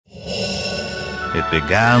It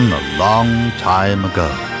began a long time ago.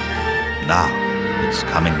 Now it's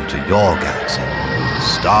coming to your galaxy.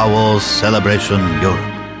 Star Wars Celebration Europe.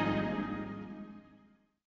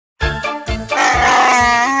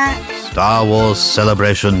 Star Wars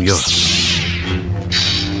Celebration Europe.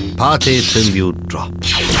 Party till you drop.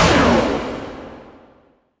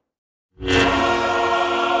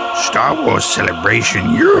 Star Wars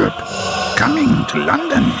Celebration Europe. Coming to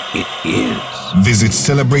London, it is. Visit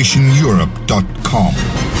celebrationeurope.com.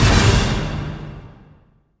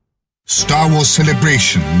 Star Wars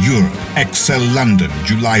Celebration Europe, XL London,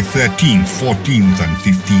 July 13th, 14th and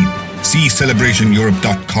 15th. See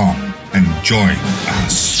celebrationeurope.com and join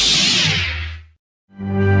us.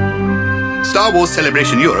 Star Wars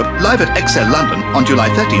Celebration Europe, live at XL London on July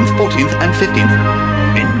 13th, 14th and 15th.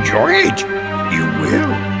 Enjoy it. You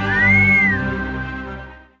will.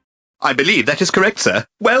 I believe that is correct, sir.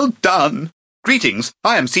 Well done. Greetings,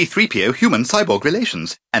 I am C-3PO Human-Cyborg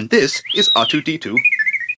Relations, and this is R2-D2.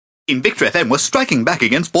 Invicta FM was striking back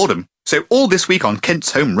against boredom, so all this week on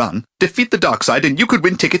Kent's Home Run, defeat the dark side and you could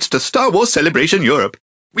win tickets to Star Wars Celebration Europe.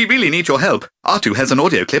 We really need your help. R2 has an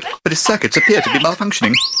audio clip, but his circuits appear to be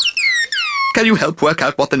malfunctioning. Can you help work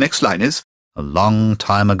out what the next line is? A long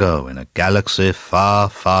time ago in a galaxy far,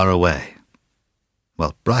 far away.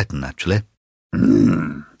 Well, Brighton, actually.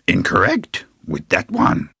 Incorrect with that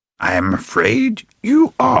one. I am afraid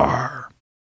you are.